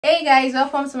Hey guys,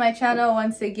 welcome to my channel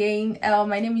once again.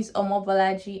 My name is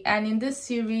Omobeejay, and in this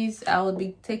series I will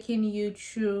be taking you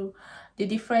through the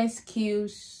different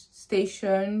skills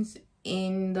stations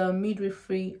in the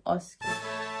midwifery OSCE.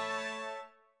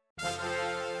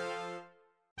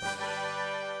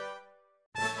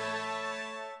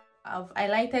 I've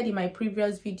highlighted in my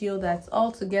previous video that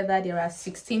altogether there are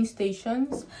 16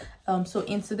 stations. So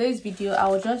in today's video I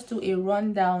will just do a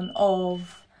rundown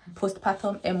of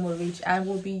postpartum hemorrhage, and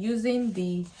we'll be using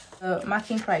the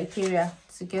marking criteria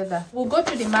together. We'll go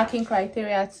through the marking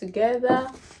criteria together.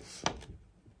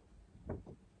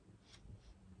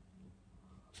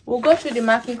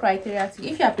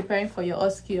 If you are preparing for your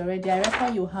OSCE already, I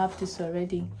reckon you have this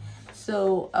already.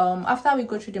 So after we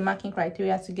go through the marking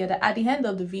criteria together, at the end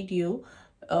of the video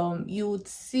you would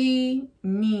see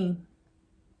me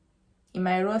in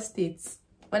my raw states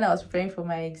when I was preparing for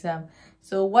my exam.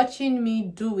 So watching me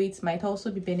do it might also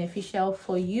be beneficial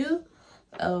for you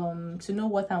to know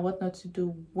what and what not to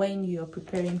do when you're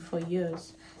preparing for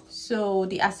yours. So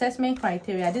the assessment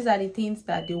criteria, these are the things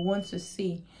that they want to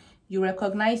see. You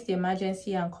recognize the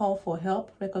emergency and call for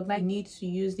help. Recognize the need to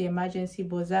use the emergency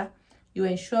buzzer. You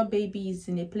ensure baby is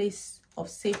in a place of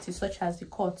safety, such as the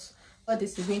cot. What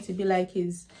this is going to be like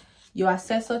is your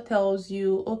assessor tells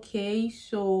you, okay,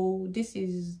 so this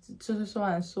is so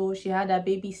and so. She had her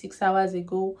baby 6 hours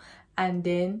ago, and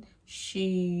then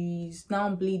she's now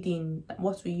bleeding.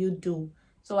 What will you do?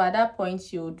 So at that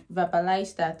point, you'd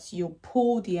verbalize that you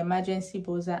pull the emergency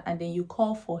buzzer, and then you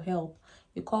call for help.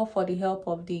 You call for the help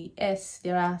of the S.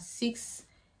 There are 6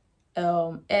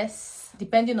 S,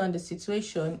 depending on the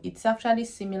situation. It's actually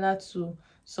similar to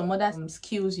some other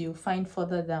skills you'll find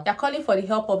further down. You're calling for the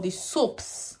help of the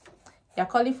SOAPs.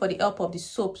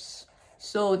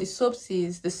 So the SOAPs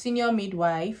is the senior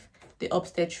midwife, the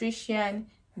obstetrician,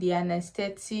 the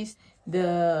anesthetist.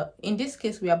 In this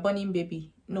case, we are burning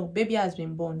baby. No, baby has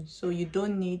been born, so you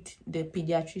don't need the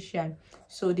pediatrician.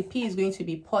 So the P is going to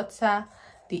be porter.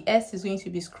 The S is going to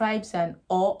be scribes and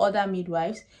or other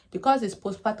midwives. Because it's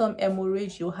postpartum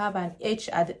hemorrhage, you have an H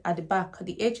at the back.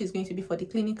 The H is going to be for the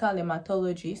clinical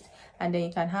hematologist, and then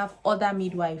you can have other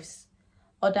midwives.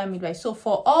 So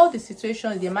for all the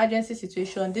situations, the emergency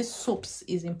situation, this SOAPs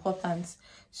is important.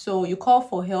 So you call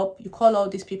for help, you call all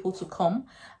these people to come,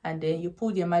 and then you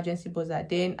pull the emergency buzzer.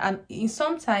 Then, and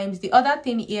sometimes the other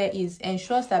thing here is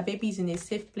ensures that baby is in a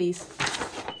safe place,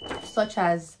 such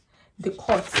as the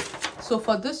cot. So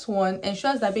for this one,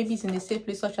 ensures that baby is in a safe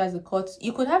place, such as the cot.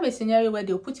 You could have a scenario where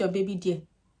they'll put your baby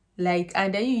there,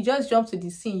 and then you just jump to the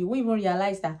scene. You won't even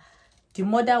realize that the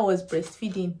mother was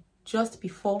breastfeeding just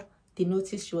before they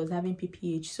noticed she was having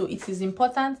PPH. So it is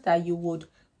important that you would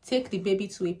take the baby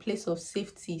to a place of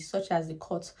safety, such as the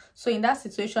cot. So in that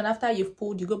situation, after you've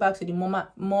pulled, you go back to the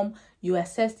mom, you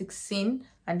assess the scene,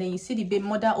 and then you see the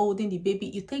mother holding the baby.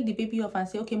 You take the baby off and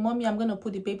say, okay, mommy, I'm going to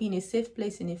put the baby in a safe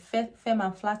place, in a firm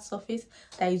and flat surface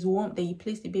that is warm. Then you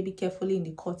place the baby carefully in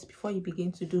the cot before you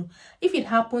begin to do. If it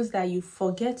happens that you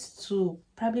forget to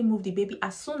probably move the baby,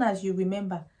 as soon as you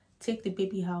remember, take the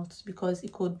baby out, because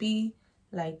it could be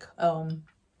like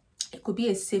it could be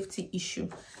a safety issue.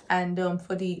 And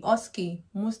for the OSCE,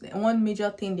 one major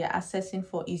thing they're assessing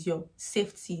for is your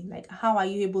safety. Like, how are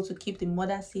you able to keep the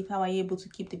mother safe? How are you able to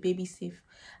keep the baby safe?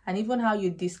 And even how you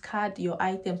discard your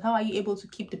items. How are you able to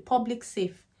keep the public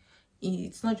safe?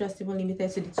 It's not just even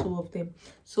limited to the 2 of them.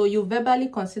 So you verbally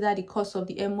consider the cause of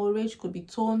the hemorrhage. Could be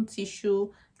torn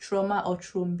tissue, trauma, or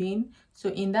thrombin. So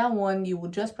in that one, you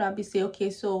would just probably say,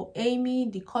 okay, so Amy,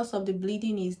 the cause of the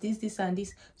bleeding is this and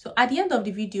this. So at the end of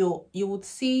the video, you would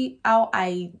see how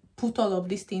I put all of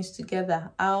these things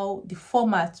together, how the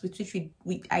format with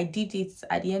which I did it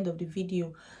at the end of the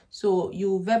video. So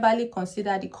you verbally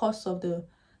consider the cause of the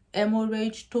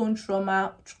hemorrhage, tone,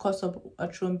 trauma, cause of a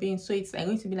thrombin. So it's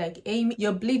going to be like, Amy,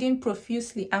 you're bleeding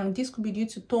profusely, and this could be due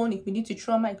to tone, it could be due to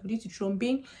trauma, it could be due to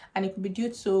thrombin, and it could be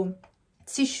due to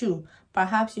tissue.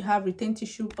 Perhaps you have retained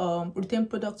tissue, retained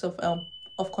products of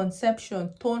conception.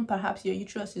 Tone, perhaps your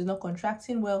uterus is not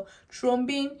contracting well.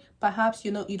 Thrombin, perhaps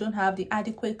you don't have the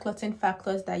adequate clotting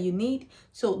factors that you need.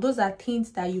 So those are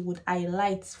things that you would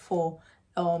highlight for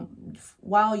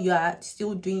while you are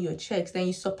still doing your checks. Then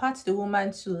you support the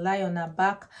woman to lie on her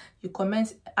back. You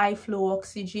commence high flow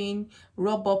oxygen,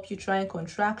 rub up uterine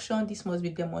contraction. This must be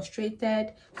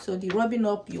demonstrated. So the rubbing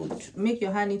up, you make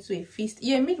your hand into a fist.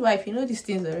 You're a midwife, you know these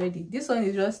things already. This one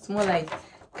is just more like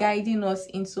guiding us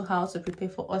into how to prepare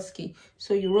for OSCE.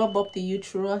 So you rub up the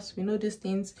uterus, we know these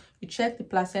things. You check the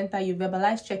placenta, you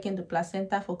verbalize checking the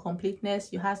placenta for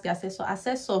completeness. You ask the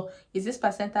assessor, is this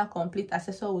placenta complete?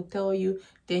 Assessor will tell you.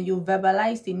 Then you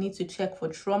verbalize the need to check for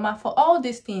trauma. For all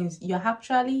these things, you're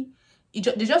actually, they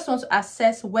just want to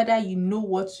assess whether you know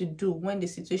what to do when the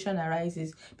situation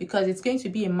arises, because it's going to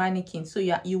be a mannequin, so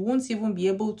you won't even be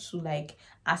able to like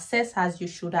assess as you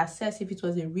should assess if it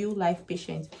was a real life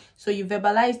patient. So you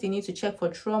verbalize the need to check for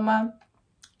trauma.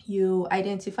 You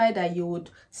identify that you would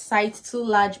cite 2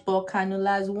 large bore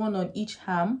cannulas, 1 on each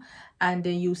arm, and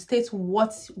then you state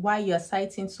why you're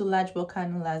citing 2 large bore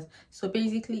cannulas. So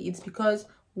basically it's because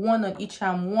 1 on each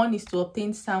arm. 1 is to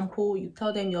obtain sample. You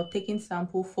tell them you're taking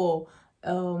sample for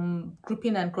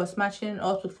grouping and cross-matching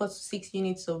up to 4 to 6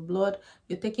 units of blood.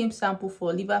 You're taking sample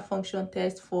for liver function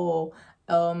test, for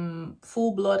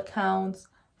full blood counts,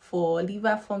 for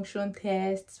liver function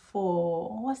tests,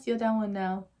 for what's the other one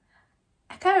now?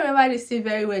 I can't remember this thing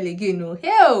very well again. No,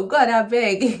 hell, God, I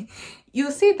beg.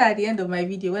 You'll see it at the end of my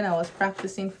video when I was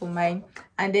practicing for mine.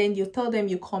 And then you tell them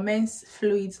you commence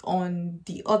fluids on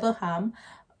the other arm,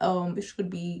 which could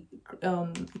be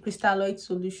crystalloid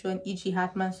solution, e.g.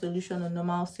 Hartmann solution, or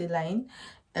normal saline.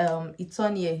 It's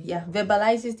on here. Yeah,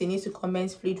 verbalizes the need to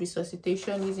commence fluid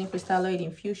resuscitation using crystalloid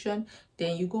infusion.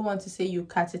 Then you go on to say you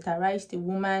catheterize the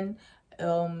woman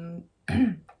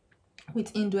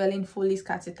with indwelling Foley's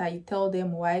catheter. You tell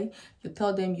them why. You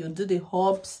tell them you do the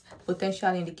hubs,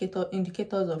 potential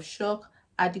indicators of shock,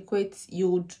 adequate. You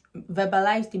would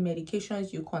verbalize the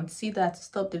medications you consider to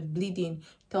stop the bleeding.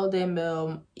 Tell them,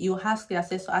 you ask the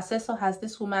assessor, has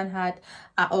this woman had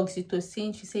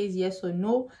oxytocin? She says yes or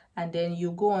no, and then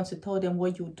you go on to tell them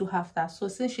what you do after. So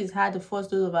since she's had the first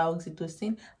dose of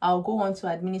oxytocin, I'll go on to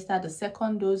administer the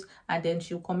second dose, and then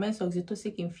she'll commence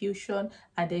oxytocic infusion,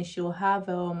 and then she'll have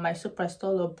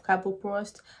misoprostol or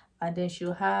carboprost, and then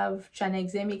she'll have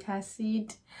tranexamic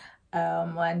acid,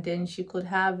 and then she could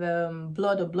have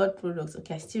blood or blood products.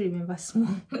 Okay, I still remember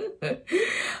small.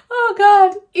 Oh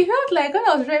God, it felt like when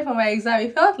I was ready for my exam,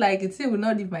 it felt like it still would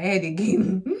not leave my head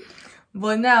again.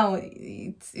 But now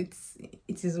it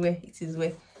is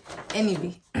where.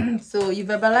 Anyway, so you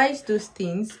verbalize those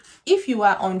things. If you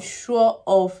are unsure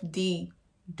of the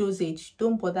dosage,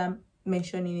 don't bother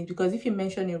mentioning it, because if you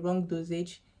mention a wrong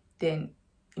dosage, then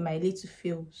it might lead to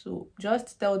fail. So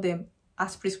just tell them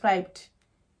as prescribed.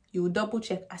 You will double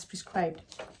check as prescribed.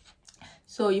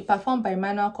 So you perform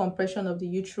bimanual compression of the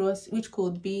uterus, which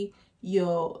could be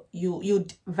you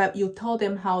tell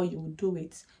them how you do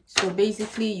it. So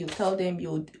basically you tell them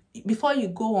before you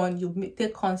go on, you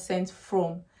take consent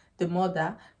from the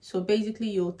mother. So basically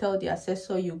you tell the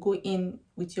assessor, you go in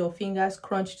with your fingers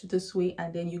crunched this way,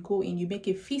 and then you go in, you make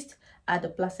a fist at the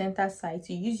placenta site.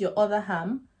 You use your other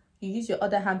arm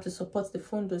to support the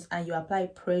fundus, and you apply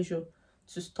pressure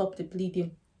to stop the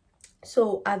bleeding.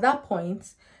 So at that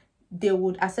point,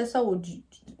 assessor would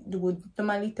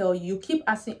normally tell you, keep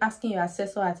asking your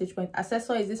assessor at each point,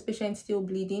 assessor, is this patient still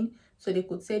bleeding? So they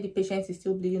could say the patient is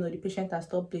still bleeding, or the patient has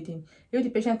stopped bleeding. If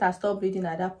the patient has stopped bleeding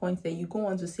at that point, then you go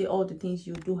on to say all the things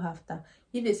you do after.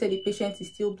 If they say the patient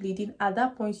is still bleeding, at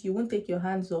that point you won't take your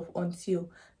hands off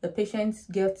until the patient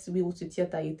gets wheeled to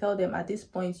theater. You tell them at this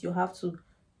point you have to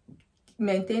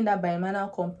maintain that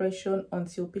bimanual compression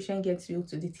until patient gets wheeled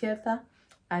to the theater.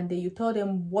 And then you tell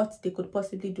them what they could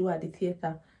possibly do at the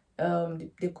theater.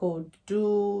 They could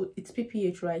do, it's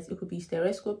PPH, right? It could be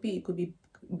stereoscopy, it could be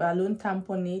balloon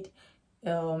tamponade,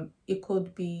 it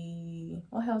could be,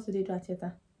 what else do they do at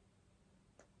theater?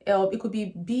 It could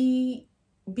be B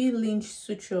Lynch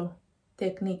suture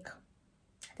technique.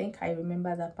 I think I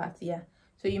remember that part, yeah.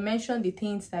 So you mentioned the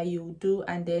things that you do,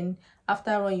 and then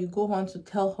after all, you go on to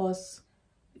tell us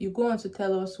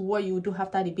what you do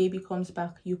after the baby comes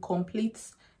back. You complete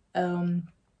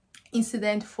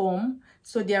incident form.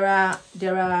 So there are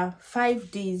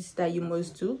 5 Ds that you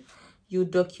must do. You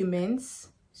document.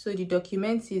 So the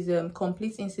document is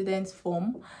complete incident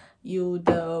form. You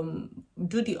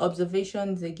do the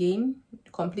observations again,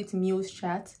 complete meals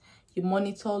chart. You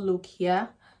monitor look here.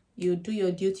 You do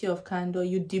your duty of candor.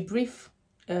 You debrief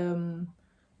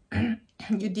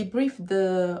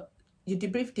you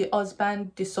debrief the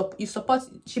husband. You support.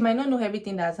 She might not know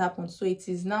everything that has happened, so it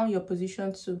is now your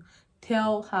position to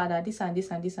tell her that this and this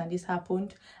and this and this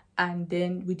happened, and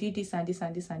then we did this and this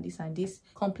and this and this and this.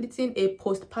 Completing a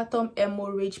postpartum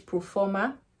hemorrhage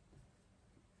proforma.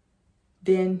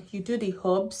 Then you do the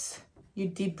hubs. You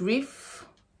debrief.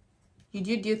 You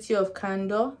do duty of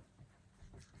candor.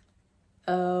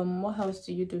 What else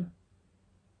do? You do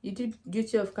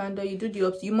duty of candor. You do the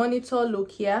hubs. You monitor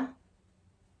look here.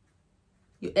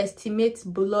 you estimate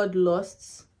blood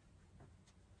loss,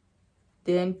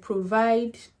 then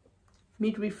provide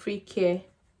midwifery care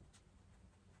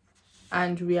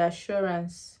and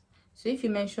reassurance. So if you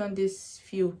mention this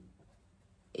few,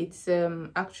 it's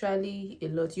actually a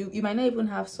lot. You might not even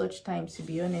have such time, to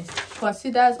be honest.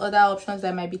 Considers other options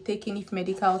that might be taken if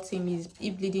medical team is,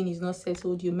 if bleeding is not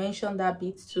settled. You mentioned that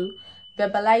bit too.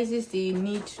 Verbalizes the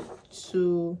need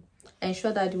to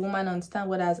ensure that the woman understands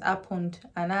what has happened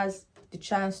and has the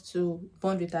chance to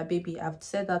bond with her baby. I've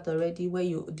said that already, where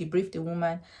you debrief the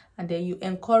woman, and then you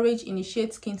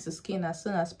initiate skin to skin as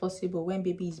soon as possible when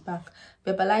baby is back.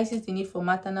 Verbalizes the need for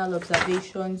maternal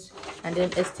observations, and then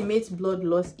estimates blood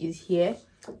loss is here.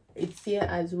 It's here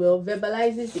as well.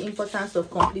 Verbalizes the importance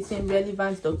of completing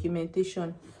relevant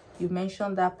documentation. You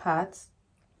mentioned that part.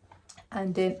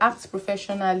 And then acts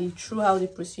professionally throughout the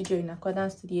procedure in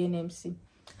accordance to the NMC.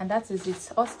 And that is it.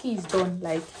 OSCE is done.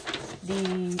 Like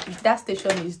that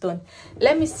station is done.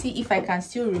 Let me see if I can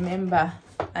still remember,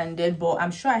 and then but I'm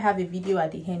sure I have a video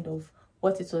at the end of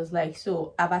what it was like.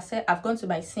 So I've gone to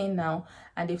my scene now,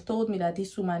 and they've told me that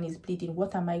this woman is bleeding.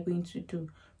 What am I going to do?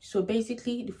 So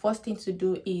basically, the first thing to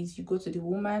do is you go to the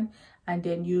woman, and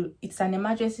then it's an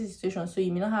emergency situation, so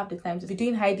you may not have the time to be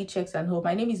doing ID checks and all.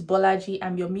 My name is Bolaji.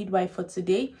 I'm your midwife for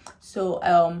today. So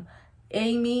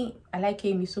Amy, I like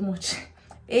Amy so much.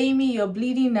 Amy, you're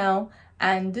bleeding now,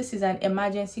 and this is an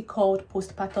emergency called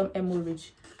postpartum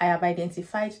hemorrhage. I have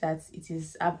identified that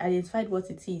I've identified what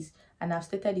it is, and I've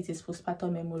stated it is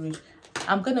postpartum hemorrhage.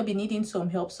 I'm going to be needing some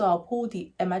help, so I'll pull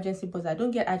the emergency buzzer.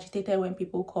 Don't get agitated when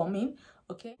people come in,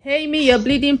 okay? Hey, me, you're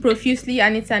bleeding profusely,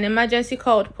 and it's an emergency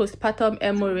called postpartum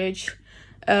hemorrhage.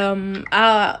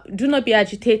 Do not be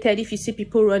agitated if you see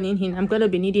people running in. I'm going to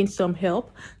be needing some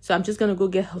help, so I'm just going to go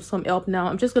get some help now.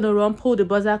 I'm just going to pull the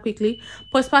buzzer quickly.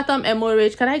 Postpartum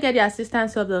hemorrhage. Can I get the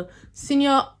assistance of the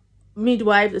senior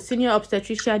midwife, the senior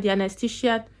obstetrician, the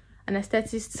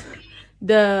anesthetist,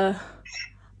 the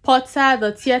porter,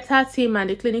 the theater team,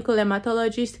 and the clinical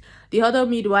hematologist, the other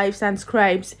midwives and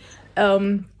scribes?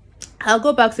 I'll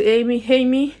go back to Amy.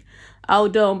 Amy,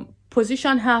 I'll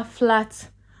position her flat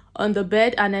on the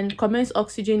bed and then commence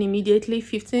oxygen immediately,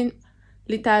 15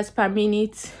 liters per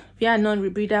minute via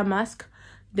non-rebreather mask.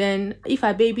 Then if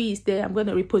a baby is there, I'm going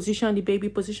to reposition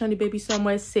the baby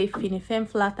somewhere safe, in a firm,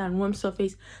 flat and warm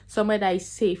surface, somewhere that is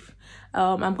safe.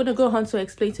 I'm going to go on to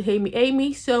explain to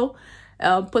Amy. So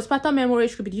postpartum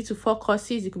hemorrhage could be due to 4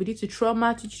 causes. It could be due to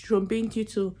trauma, due to thrombin, due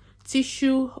to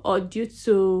tissue, or due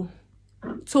to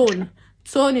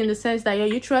tone in the sense that your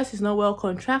uterus is not well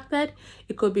contracted.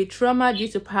 It could be trauma due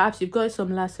to perhaps you've got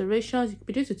some lacerations. It could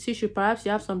be due to tissue, perhaps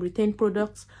you have some retained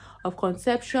products of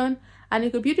conception. And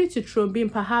it could be due to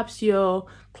thrombin, perhaps your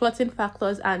clotting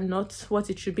factors are not what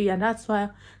it should be, and that's why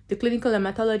the clinical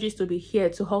hematologist will be here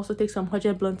to also take some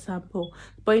urgent blood sample.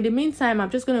 But in the meantime, I'm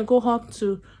just going to go up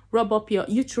to rub up your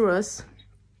uterus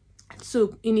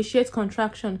to initiate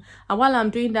contraction, and while I'm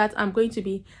doing that, I'm going to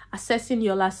be assessing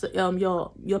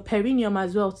your perineum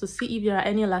as well to see if there are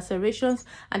any lacerations,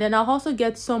 and then I'll also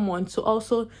get someone to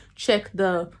also check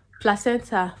the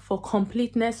placenta for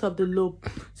completeness of the lobe.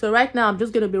 So right now I'm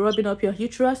just going to be rubbing up your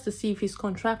uterus to see if it's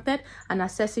contracted and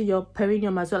assessing your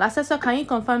perineum as well. Assessor, can you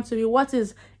confirm to me what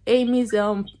is Amy's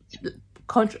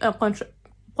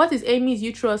what is Amy's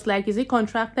uterus like? Is it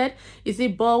contracted? Is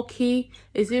it bulky?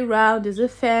 Is it round? Is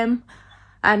it firm?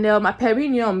 And my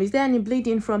perineum, is there any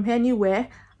bleeding from anywhere?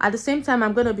 At the same time,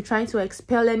 I'm going to be trying to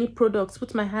expel any products.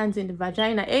 Put my hands in the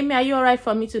vagina. Amy, are you all right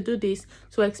for me to do this,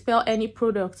 to expel any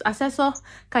products? Assessor,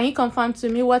 can you confirm to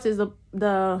me what is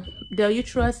the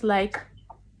uterus like?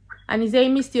 And is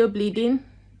Amy still bleeding?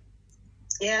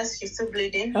 Yes, she's still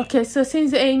bleeding. Okay, so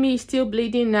since Amy is still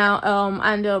bleeding now,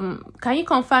 can you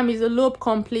confirm, is the lobe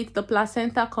complete, the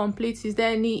placenta complete? Is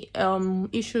there any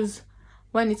issues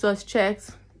when it was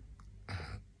checked?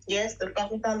 Yes, the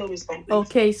placenta lobe is complete.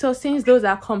 Okay, so since those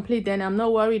are complete, then I'm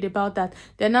not worried about that.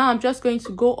 Then now I'm just going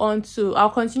to go on to, I'll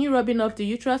continue rubbing off the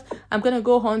uterus. I'm going to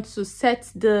go on to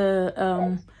set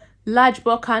the large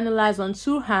bore cannulas on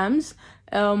 2 arms.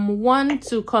 One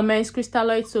to commence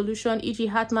crystalloid solution, e.g.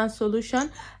 Hartmann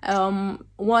solution,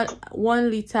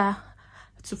 1 liter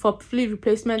for fluid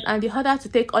replacement, and the other to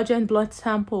take urgent blood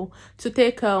sample, to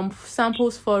take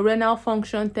samples for renal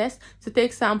function test, to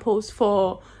take samples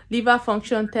for liver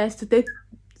function test, to take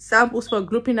samples for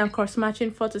grouping and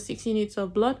cross-matching 4 to 6 units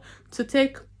of blood, to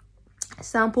take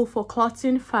sample for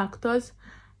clotting factors,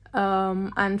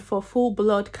 and for full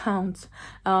blood count.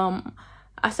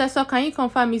 Assessor, can you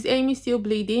confirm, is Amy still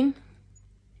bleeding?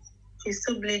 She's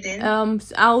still bleeding.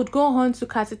 I would go on to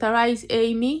catheterize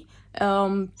Amy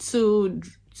to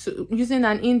using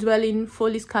an indwelling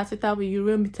Foley's catheter with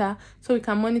urometer, so we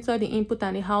can monitor the input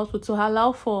and the output to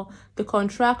allow for the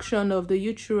contraction of the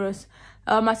uterus.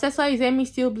 Assessor, is Amy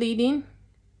still bleeding?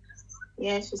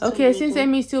 Yes, she's still okay bleeding. Since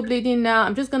Amy is still bleeding now,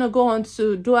 I'm just gonna go on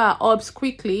to do our OBS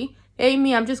quickly.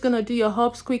 Amy, I'm just gonna do your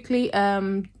OBS quickly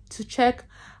to check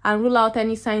and rule out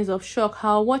any signs of shock.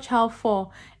 I'll watch out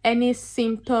for any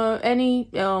symptom, any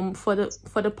for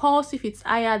the pulse if it's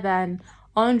higher than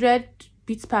 100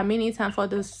 beats per minute, and for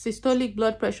the systolic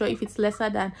blood pressure if it's lesser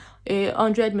than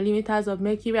 100 millimeters of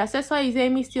mercury. Assessor, is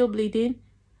Amy still bleeding?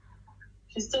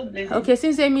 She's still bleeding. Okay,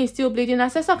 since Amy is still bleeding,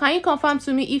 Assessor, can you confirm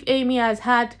to me if Amy has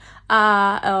had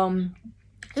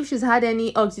if she's had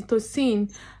any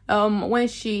oxytocin when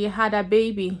she had a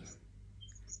baby?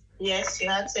 Yes, she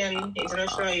had 10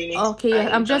 international units. Okay,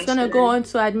 yeah, I'm just gonna go on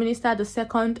to administer the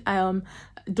second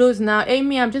dose now.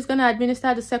 Amy, I'm just gonna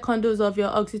administer the second dose of your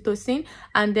oxytocin,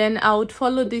 and then I would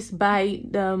follow this by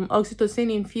the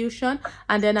oxytocin infusion,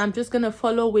 and then I'm just gonna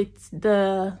follow with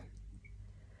the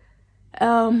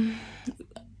I'm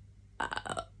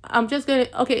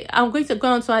going to go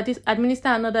on to administer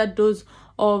another dose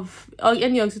of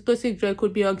any oxytocin drug.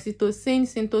 Could be oxytocin,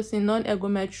 syntocin,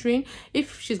 non-ergometrin.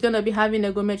 If she's going to be having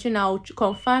ergometrin, I'll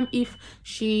confirm if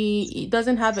she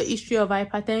doesn't have a history of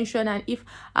hypertension and if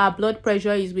our blood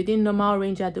pressure is within normal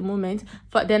range at the moment.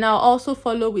 But then I'll also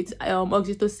follow with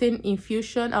oxytocin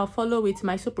infusion. I'll follow with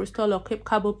misoprostol or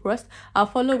carboprost. I'll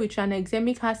follow with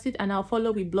tranexamic acid, and I'll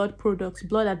follow with blood products.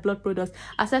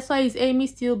 Assessor, is Amy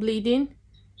still bleeding?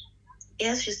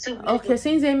 Yes, she's still bleeding. Okay,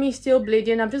 since Amy is still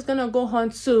bleeding, I'm just gonna go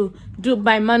on to do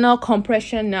bimanual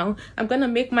compression now. I'm gonna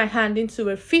make my hand into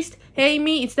a fist.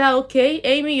 Amy, is that okay?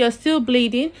 Amy, you're still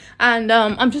bleeding, and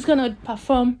I'm just gonna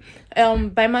perform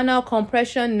bimanual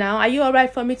compression now. Are you all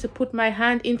right for me to put my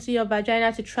hand into your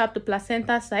vagina to trap the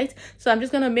placenta site? So I'm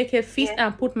just gonna make a fist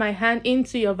and put my hand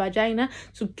into your vagina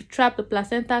to trap the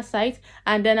placenta site,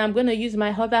 and then I'm gonna use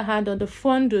my other hand on the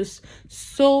fundus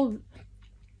so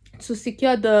to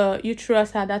secure the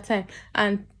uterus at that time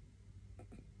and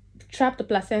trap the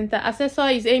placenta. Assessor,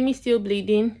 is Amy still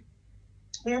bleeding?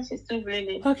 Yes, she's still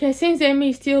bleeding. Okay, since Amy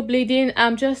is still bleeding,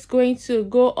 I'm just going to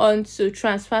go on to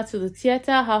transfer to the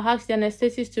theater. I'll ask the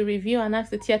anesthetist to review and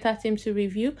ask the theater team to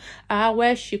review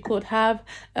where she could have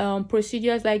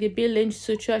procedures like the Bill-Lynch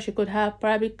suture. She could have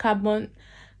probably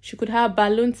she could have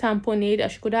balloon tamponade, or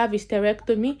she could have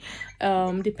hysterectomy,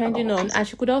 depending on, and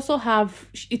she could also have,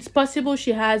 it's possible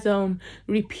she has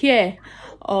repair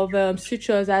of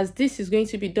sutures, as this is going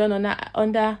to be done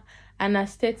under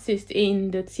anesthetist in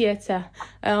the theater.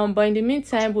 But in the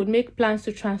meantime, we'll make plans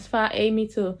to transfer Amy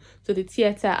to the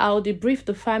theater. I'll debrief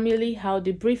the family, I'll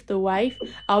debrief the wife,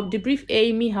 I'll debrief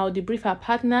Amy, I'll debrief her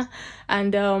partner,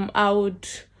 and I would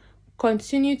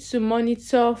continue to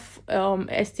monitor,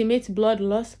 estimate blood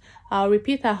loss. I'll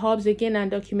repeat our OBS again and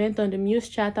document on the Muse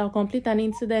chat. I'll complete an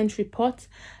incident report,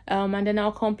 and then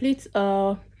I'll complete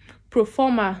a pro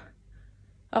forma.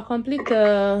 I'll complete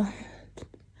the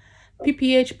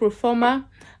PPH pro forma.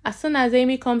 As soon as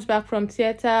Amy comes back from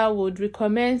theater, would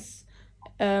recommence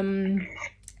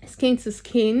skin to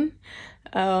skin,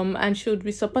 and she would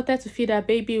be supported to feed her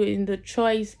baby in the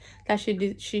choice that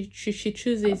she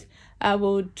chooses. I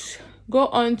would go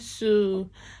on to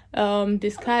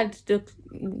discard the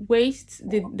waste,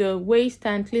 the waste,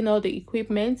 and clean all the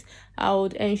equipment. I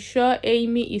would ensure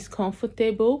Amy is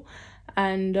comfortable,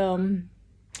 and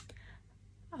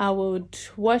I would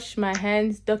wash my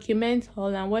hands, document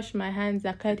all, and wash my hands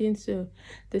according to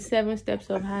the 7 steps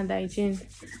of hand hygiene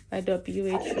by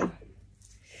WHO.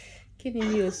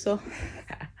 Kidding you, so.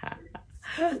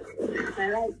 I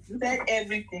like that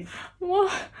everything.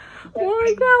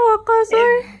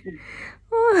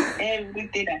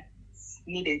 Everything that's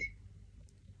needed.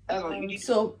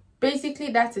 So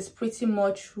basically, that is pretty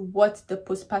much what the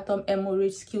postpartum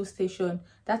hemorrhage skill station,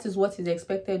 that is what is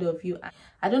expected of you.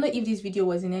 I don't know if this video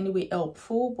was in any way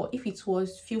helpful, but if it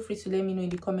was, feel free to let me know in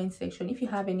the comment section. If you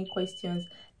have any questions,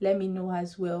 let me know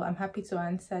as well. I'm happy to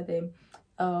answer them.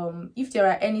 If there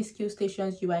are any skill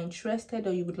stations you are interested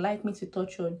or you would like me to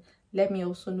touch on, let me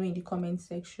also know in the comment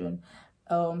section.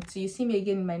 Till you see me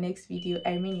again in my next video,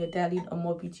 I remain your darling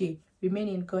Omobeejay. Remain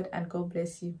in God, and God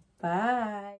bless you.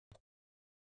 Bye.